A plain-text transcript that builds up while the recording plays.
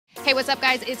Hey, what's up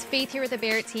guys? It's Faith here with the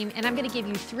Barrett team, and I'm gonna give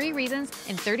you 3 reasons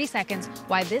in 30 seconds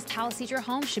why this Palisadro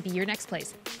home should be your next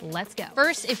place. Let's go.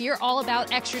 First, if you're all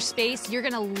about extra space, you're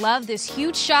gonna love this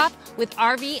huge shop with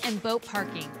RV and boat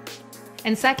parking.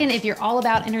 And second, if you're all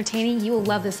about entertaining, you will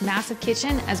love this massive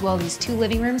kitchen as well as these 2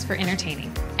 living rooms for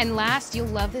entertaining. And last, you'll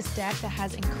love this deck that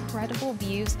has incredible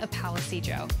views of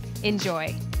Palisadro.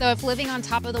 Enjoy. So if living on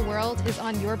top of the world is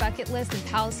on your bucket list in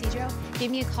Palisadro, give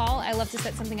me a call. I love to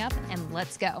set something up, and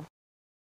let's go.